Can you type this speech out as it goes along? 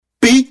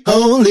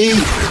holy.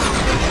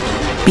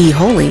 Be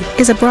Holy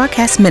is a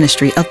broadcast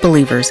ministry of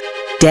believers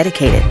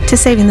dedicated to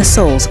saving the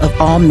souls of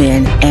all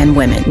men and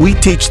women. We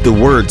teach the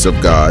words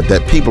of God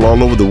that people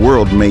all over the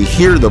world may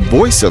hear the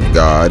voice of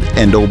God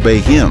and obey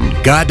Him.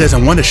 God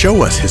doesn't want to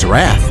show us His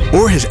wrath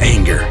or His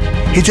anger.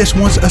 He just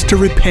wants us to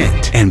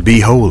repent and be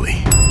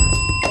holy.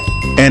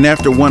 And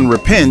after one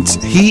repents,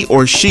 he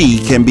or she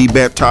can be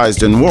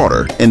baptized in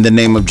water in the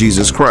name of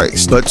Jesus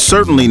Christ, but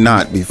certainly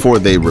not before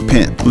they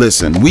repent.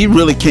 Listen, we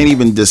really can't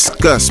even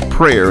discuss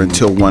prayer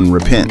until one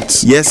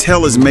repents. Yes,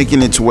 hell is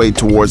making its way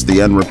towards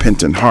the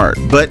unrepentant heart,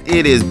 but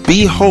it is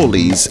Be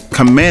Holy's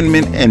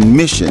commandment and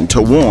mission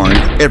to warn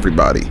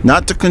everybody,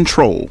 not to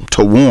control,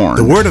 to warn.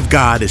 The Word of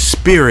God is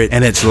spirit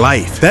and it's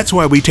life. That's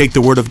why we take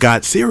the Word of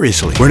God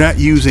seriously. We're not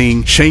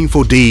using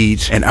shameful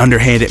deeds and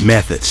underhanded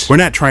methods. We're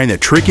not trying to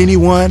trick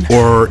anyone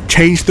or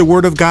change the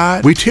Word of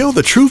God. We tell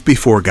the truth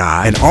before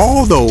God, and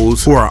all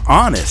those who are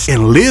honest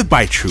and live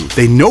by truth,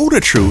 they know the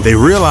truth, they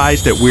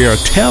realize that we are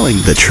telling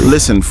the truth.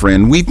 Listen,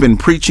 friend, we've been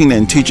preaching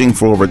and teaching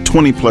for over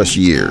 20 plus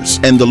years,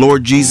 and the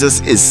Lord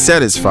Jesus is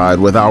satisfied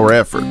with our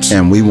efforts,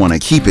 and we want to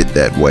keep it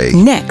that way.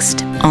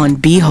 Next on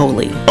Be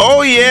Holy.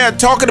 Oh yeah,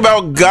 talking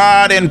about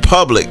God in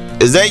public.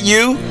 Is that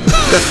you?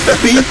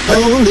 Be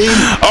holy.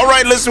 All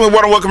right, listen, we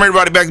want to welcome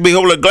everybody back to Be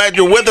Holy. Glad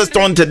you're with us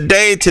on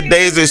today.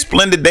 Today is a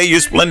splendid day. You're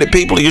splendid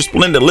people. You're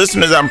splendid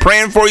listeners. I'm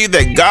praying for you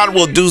that God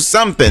will do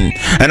something,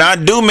 and I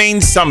do mean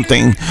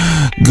something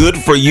good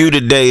for you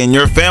today in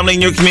your family,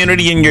 in your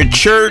community, in your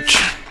church,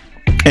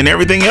 and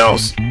everything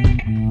else.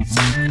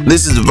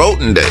 This is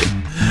voting day.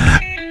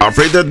 I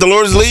pray that the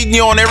Lord is leading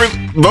you on every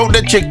vote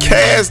that you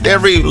cast,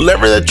 every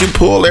lever that you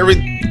pull, every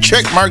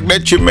check mark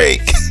that you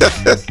make.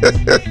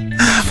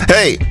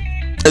 Hey,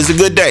 it's a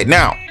good day.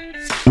 Now,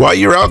 while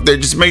you're out there,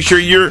 just make sure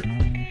you're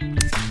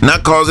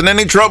not causing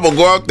any trouble.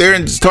 Go out there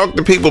and just talk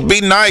to people. Be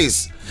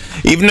nice.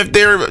 Even if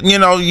they're,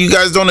 you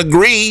guys don't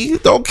agree.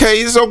 Okay,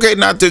 it's okay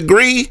not to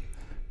agree.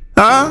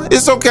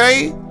 It's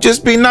okay.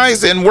 Just be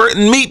nice and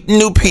meet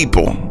new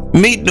people.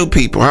 Meet new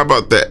people. How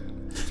about that?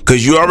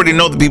 Because you already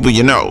know the people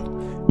you know.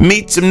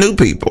 Meet some new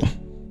people.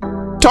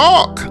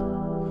 Talk.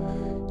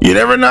 You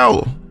never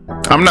know.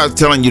 I'm not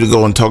telling you to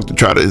go and talk to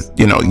try to,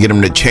 get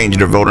them to change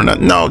their vote or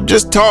not. No,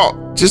 just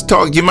talk. Just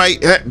talk. You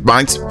might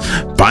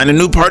find a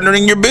new partner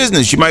in your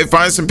business. You might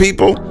find some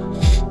people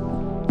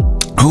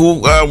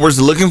who was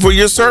looking for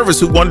your service,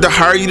 who wanted to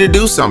hire you to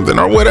do something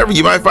or whatever.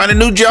 You might find a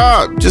new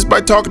job just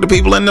by talking to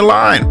people in the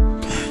line.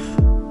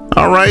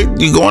 All right,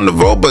 you go on the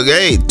vote, but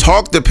hey,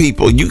 talk to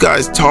people. You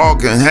guys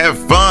talk and have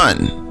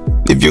fun.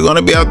 If you're going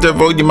to be out there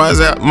voting, you might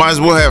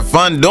as well have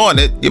fun doing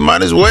it. You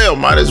might as well.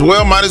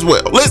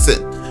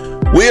 Listen,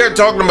 we are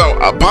talking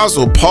about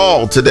Apostle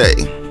Paul today.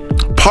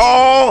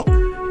 Paul,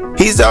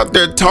 he's out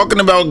there talking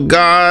about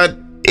God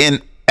in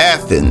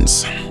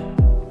Athens.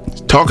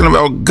 Talking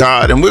about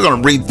God, and we're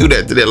going to read through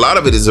that today. A lot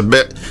of it is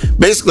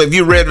basically, if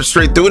you read it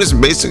straight through it, it's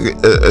basically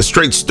a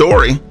straight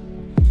story.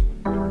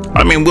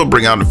 I mean, we'll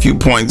bring out a few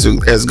points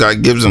as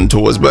God gives them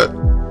to us, but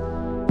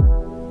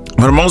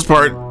for the most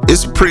part,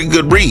 it's a pretty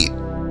good read.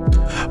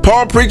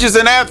 Paul preaches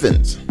in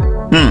Athens.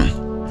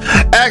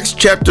 Acts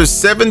chapter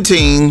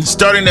 17,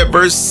 starting at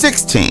verse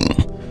 16.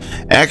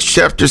 Acts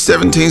chapter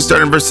 17,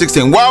 starting at verse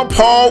 16. While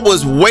Paul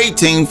was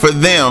waiting for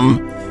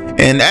them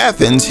in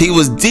Athens, he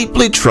was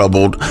deeply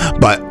troubled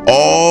by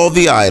all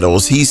the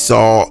idols he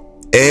saw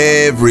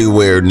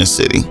everywhere in the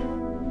city.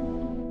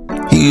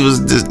 He was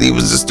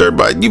disturbed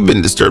by, you've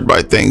been disturbed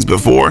by things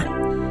before.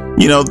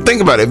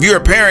 Think about it. If you're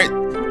a parent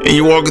and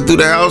you're walking through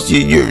the house,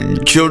 your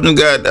children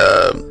got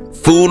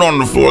food on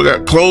the floor,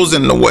 got clothes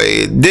in the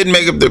way, didn't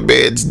make up their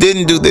beds,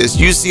 didn't do this.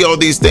 You see all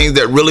these things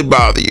that really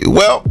bother you.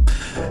 Well,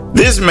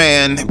 this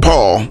man,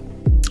 Paul,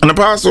 an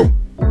apostle,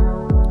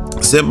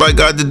 sent by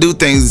God to do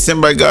things,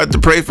 sent by God to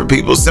pray for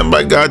people, sent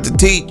by God to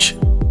teach.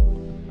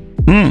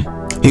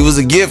 He was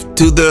a gift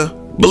to the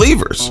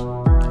believers.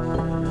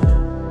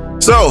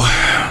 So,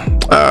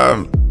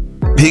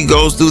 he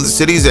goes through the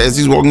cities. As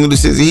he's walking through the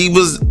cities, he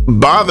was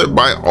bothered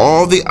by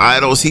all the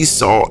idols he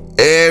saw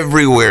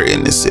everywhere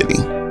in the city.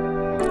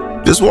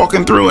 Just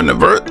walking through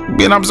and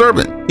being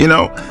observant,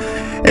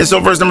 And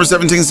so verse number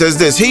 17 says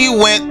this: he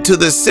went to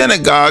the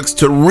synagogues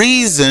to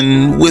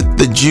reason with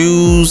the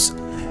Jews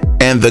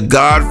and the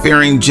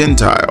God-fearing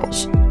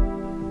Gentiles.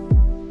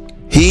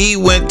 He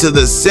went to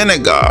the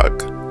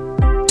synagogue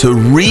to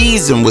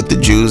reason with the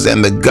Jews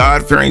and the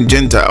God-fearing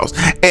Gentiles.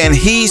 And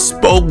he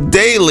spoke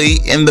daily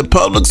in the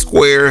public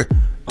square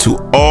to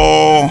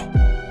all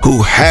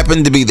who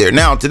happened to be there.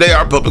 Now, today,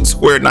 our public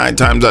square, 9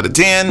 times out of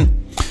 10,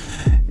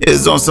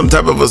 is on some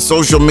type of a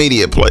social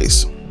media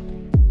place.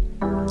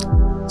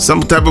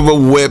 Some type of a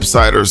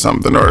website or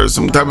something, or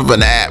some type of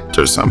an app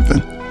or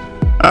something.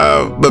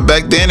 But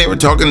back then, they were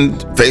talking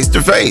face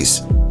to face.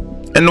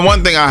 And the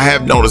one thing I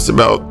have noticed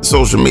about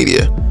social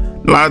media,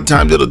 a lot of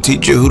times it'll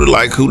teach you who to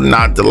like, who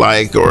not to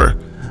like, or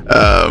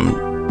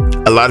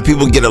a lot of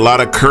people get a lot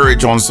of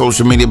courage on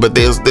social media, but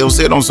they'll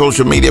say it on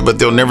social media, but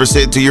they'll never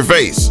say it to your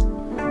face.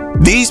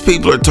 These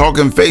people are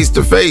talking face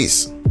to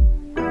face,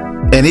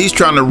 and he's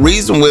trying to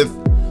reason with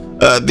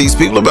these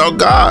people about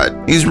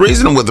God. He's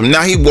reasoning with them.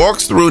 Now he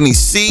walks through and he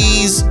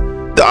sees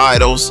the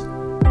idols,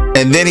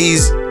 and then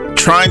he's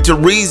trying to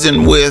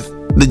reason with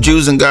the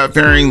Jews and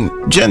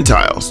God-fearing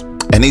Gentiles.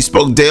 And he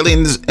spoke daily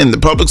in the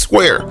public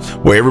square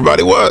where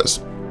everybody was,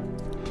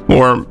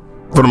 or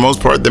for the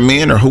most part, the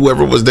men or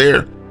whoever was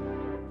there,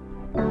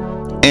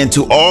 and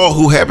to all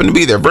who happened to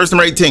be there. Verse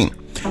number 18.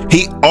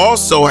 He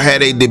also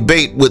had a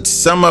debate with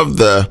some of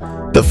the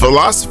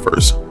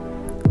philosophers.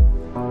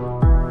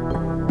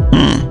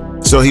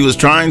 So he was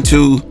trying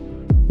to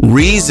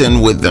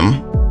reason with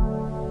them.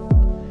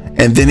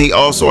 And then he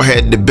also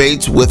had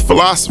debates with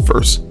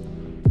philosophers.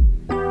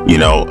 You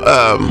know,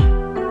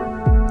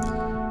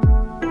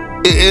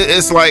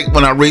 it's like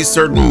when I read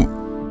certain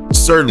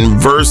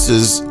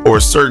verses or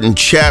certain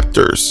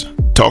chapters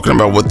talking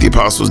about what the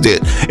apostles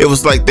did, it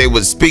was like they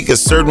would speak a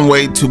certain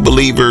way to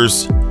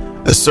believers,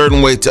 a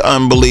certain way to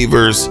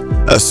unbelievers,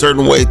 a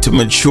certain way to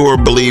mature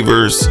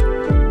believers,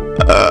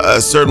 a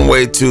certain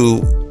way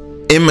to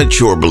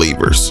immature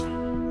believers.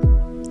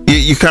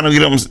 You kind of, you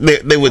know,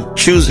 they would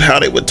choose how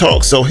they would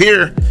talk. So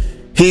here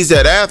he's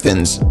at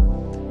Athens,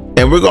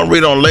 and we're going to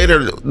read on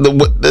later.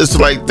 It's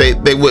like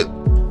they would,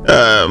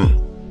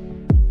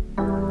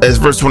 as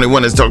verse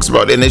 21 it talks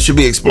about, and it should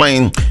be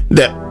explained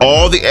that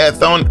all the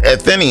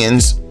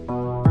Athenians,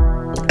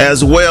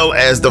 as well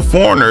as the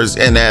foreigners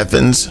in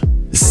Athens,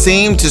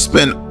 seem to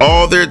spend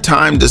all their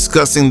time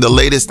discussing the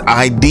latest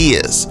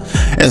ideas.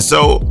 And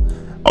so,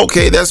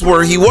 okay, that's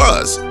where he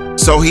was.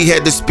 So he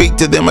had to speak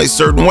to them a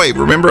certain way.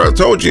 Remember, I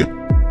told you,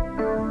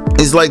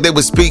 it's like they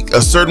would speak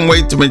a certain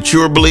way to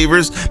mature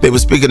believers. They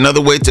would speak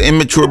another way to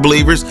immature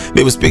believers.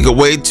 They would speak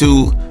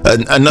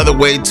another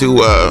way to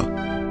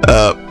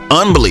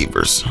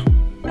unbelievers.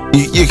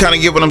 You kind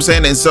of get what I'm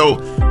saying? And so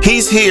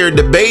he's here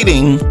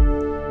debating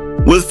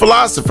with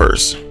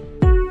philosophers.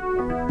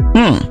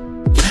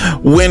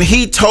 When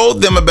he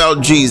told them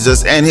about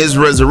Jesus and his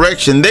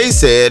resurrection, they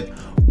said,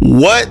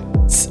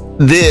 "What's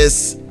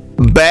this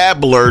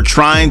babbler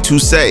trying to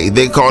say?"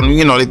 They called him,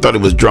 they thought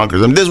he was drunk or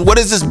something. What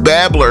is this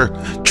babbler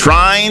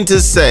trying to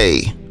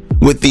say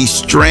with these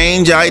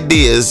strange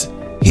ideas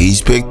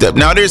he's picked up?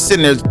 Now they're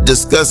sitting there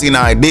discussing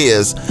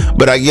ideas,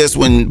 but I guess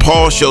when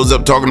Paul shows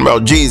up talking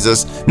about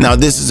Jesus, now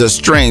this is a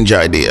strange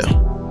idea.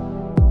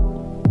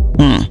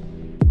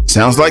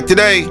 Sounds like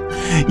today,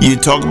 you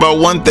talk about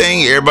one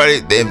thing,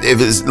 everybody,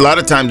 if it's a lot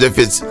of times, if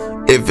it's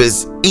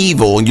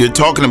evil, you're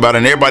talking about it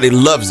and everybody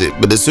loves it.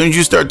 But as soon as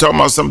you start talking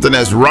about something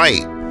that's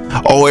right,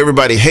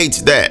 everybody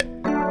hates that.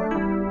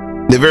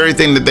 The very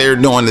thing that they're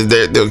doing,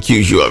 they'll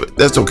accuse you of it.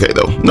 That's okay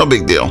though, no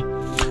big deal.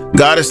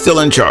 God is still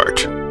in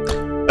charge.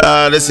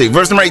 Let's see,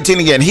 verse number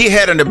 18 again. He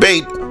had a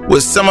debate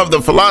with some of the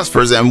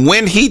philosophers, and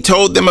when he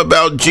told them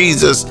about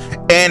Jesus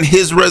and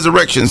his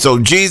resurrection. So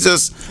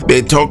Jesus,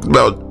 they talked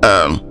about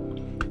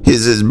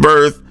his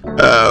birth,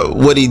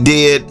 what he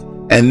did,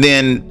 and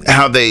then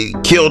how they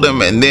killed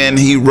him, and then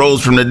he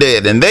rose from the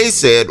dead. And they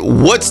said,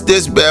 "What's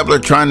this babbler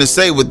trying to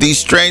say with these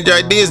strange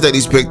ideas that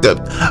he's picked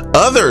up?"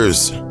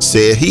 Others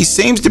said, "He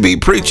seems to be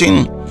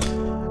preaching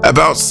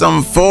about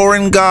some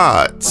foreign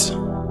gods."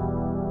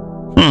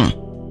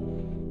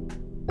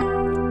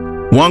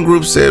 One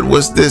group said,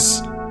 "What's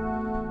this?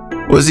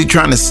 What's he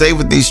trying to say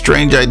with these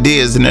strange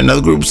ideas?" And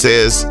another group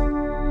says,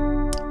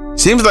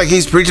 "Seems like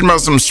he's preaching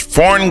about some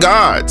foreign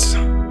gods."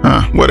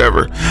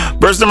 Whatever.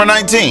 Verse number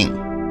 19.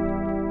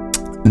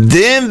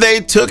 Then they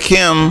took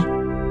him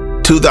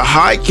to the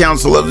high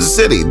council of the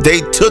city.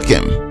 They took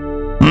him.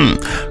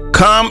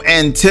 "Come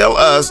and tell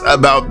us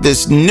about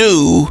this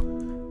new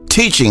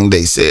teaching,"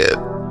 they said.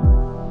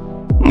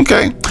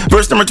 Okay.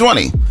 Verse number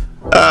 20.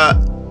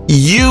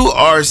 "You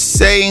are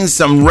saying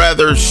some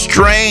rather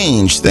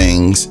strange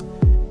things,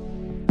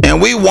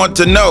 and we want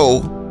to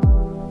know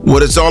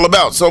what it's all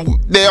about." So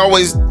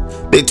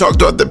they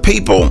talked about the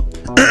people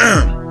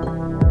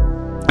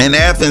in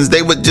Athens.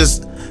 They would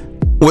just,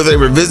 whether they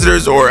were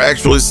visitors or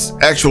actual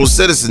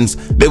citizens,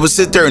 they would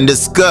sit there and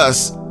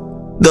discuss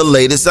the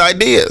latest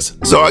ideas.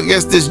 So I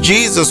guess this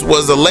Jesus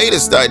was the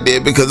latest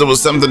idea because it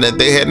was something that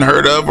they hadn't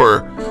heard of,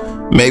 or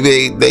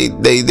maybe they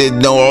didn't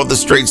know all the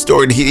straight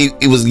story.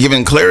 He was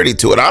giving clarity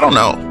to it. I don't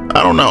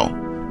know.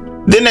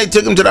 Then they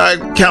took him to the high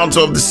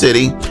council of the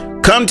city.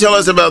 "Come tell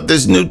us about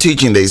this new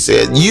teaching," they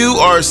said. "You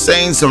are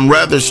saying some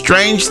rather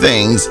strange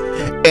things,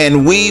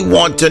 and we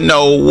want to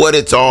know what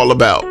it's all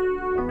about."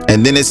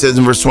 And then it says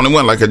in verse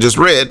 21, like I just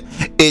read,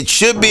 "It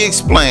should be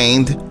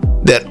explained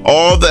that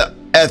all the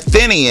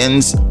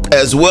Athenians,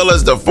 as well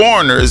as the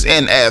foreigners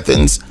in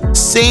Athens,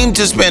 seem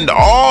to spend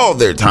all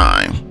their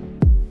time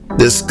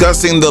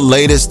discussing the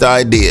latest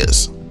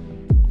ideas."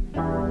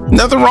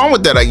 Nothing wrong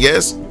with that, I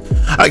guess.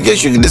 I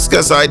guess you can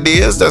discuss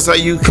ideas. That's how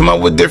you come up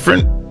with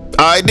different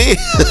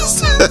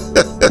ideas.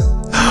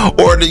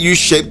 Or do you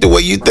shape the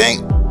way you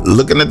think,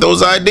 looking at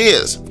those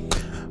ideas?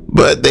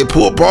 But they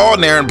pulled Paul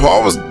in there, and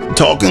Paul was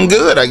talking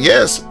good, I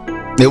guess.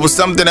 It was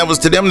something that was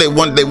to them. They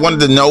wanted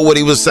to know what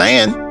he was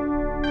saying.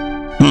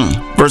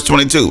 Verse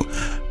 22.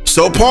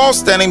 "So Paul,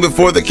 standing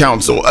before the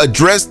council,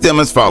 addressed them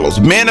as follows: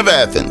 'Men of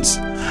Athens,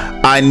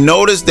 I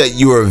noticed that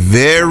you are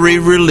very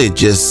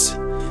religious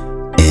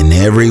in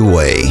every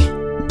way.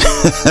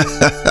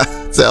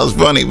 Sounds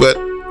funny, but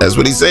that's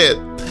what he said.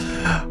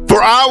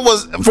 For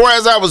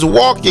as I was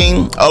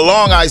walking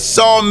along, I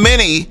saw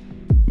many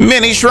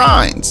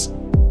shrines.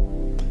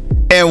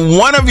 And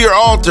one of your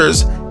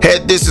altars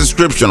had this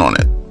inscription on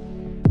it: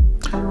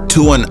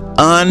 to an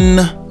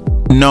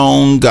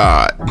unknown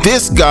God.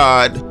 This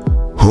God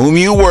whom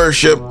you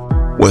worship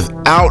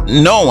without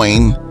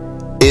knowing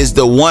is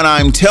the one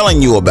I'm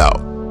telling you about.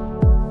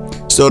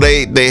 So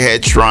they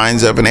had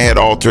shrines up and they had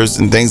altars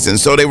and things. And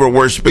so they were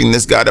worshiping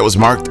this God that was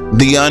marked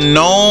the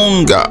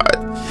unknown God.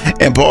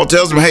 And Paul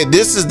tells them, hey,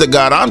 this is the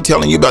God I'm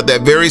telling you about,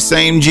 that very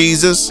same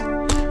Jesus.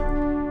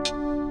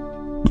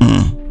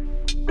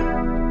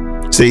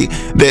 See,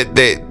 that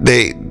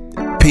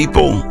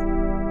people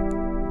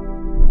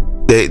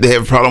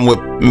have a problem with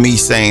me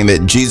saying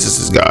that Jesus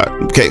is God.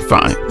 Okay,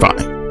 fine.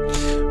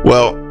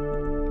 Well,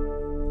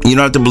 you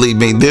don't have to believe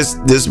me.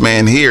 This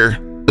man here,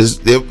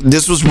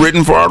 this was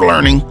written for our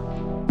learning.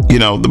 You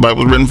know, the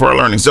Bible was written for our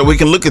learning. So we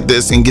can look at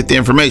this and get the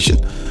information.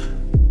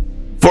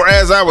 For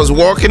as I was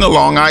walking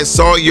along, I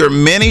saw your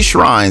many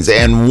shrines,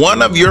 and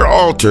one of your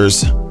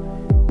altars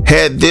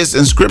had this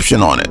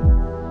inscription on it: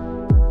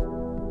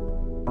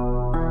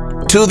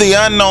 to the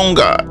unknown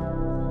God.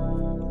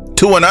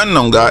 To an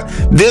unknown God.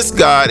 This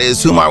God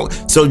is whom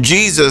so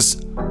Jesus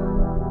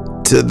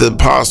to the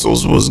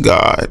apostles was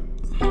God.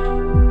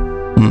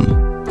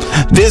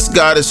 This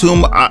God is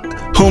whom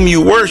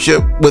you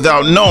worship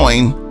without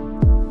knowing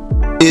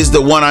is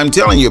the one I'm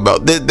telling you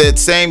about. That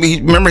same,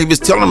 remember he was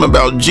telling them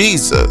about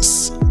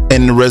Jesus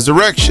and the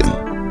resurrection.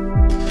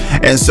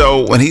 And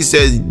so when he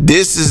said,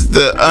 this is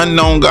the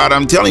unknown God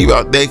I'm telling you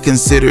about, they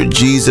considered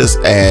Jesus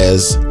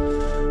as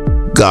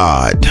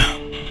God.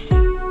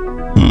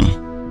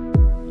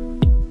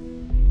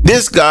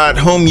 This God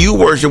whom you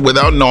worship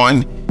without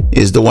knowing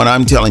is the one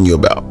I'm telling you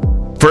about.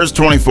 Verse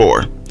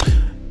 24.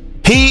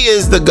 He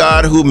is the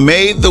God who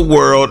made the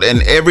world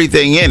and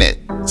everything in it,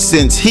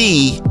 since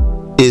he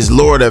is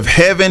Lord of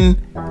heaven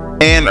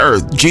and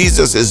earth.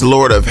 Jesus is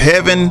Lord of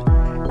heaven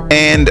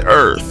and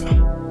earth.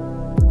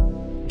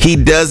 He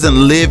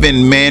doesn't live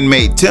in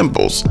man-made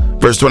temples.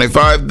 Verse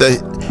 25,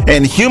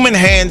 and human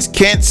hands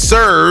can't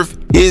serve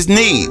his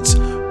needs,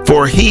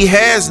 for he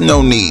has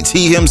no needs.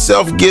 He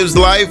himself gives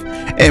life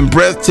and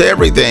breath to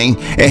everything,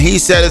 and he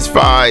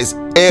satisfies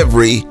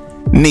every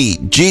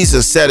need.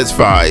 Jesus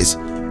satisfies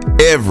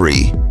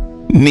every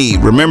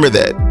need. Remember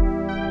that.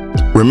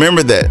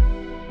 Remember that.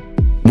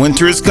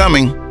 Winter is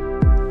coming.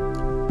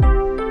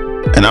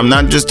 And I'm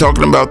not just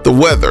talking about the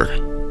weather,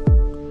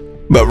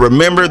 but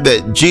remember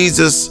that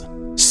Jesus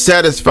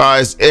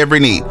satisfies every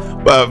need.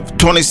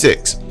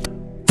 26.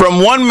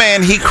 From one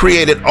man, he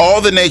created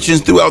all the nations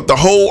throughout the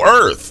whole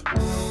earth.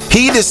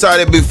 He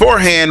decided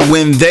beforehand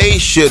when they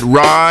should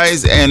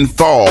rise and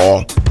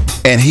fall,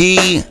 and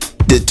he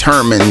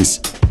determines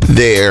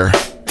their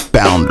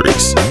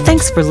boundaries.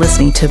 Thanks for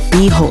listening to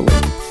Be Holy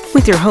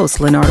with your host,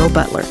 Leonardo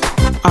Butler.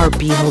 Our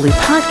Be Holy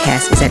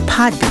podcast is at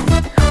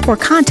Podbean, or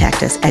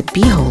contact us at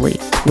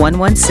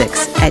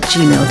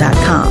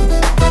beholy116@gmail.com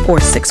or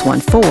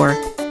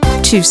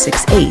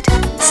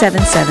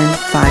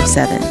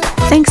 614-268-7757.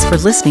 Thanks for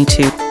listening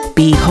to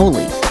Be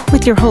Holy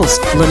with your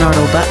host,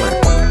 Leonardo Butler.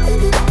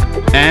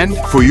 And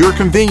for your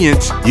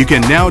convenience, you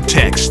can now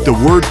text the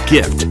word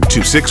GIFT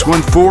to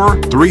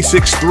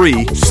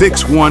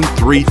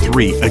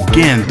 614-363-6133.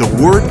 Again, the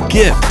word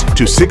GIFT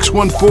to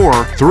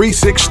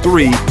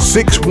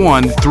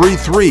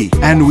 614-363-6133.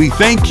 And we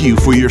thank you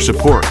for your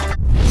support.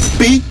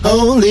 Be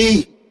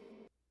holy.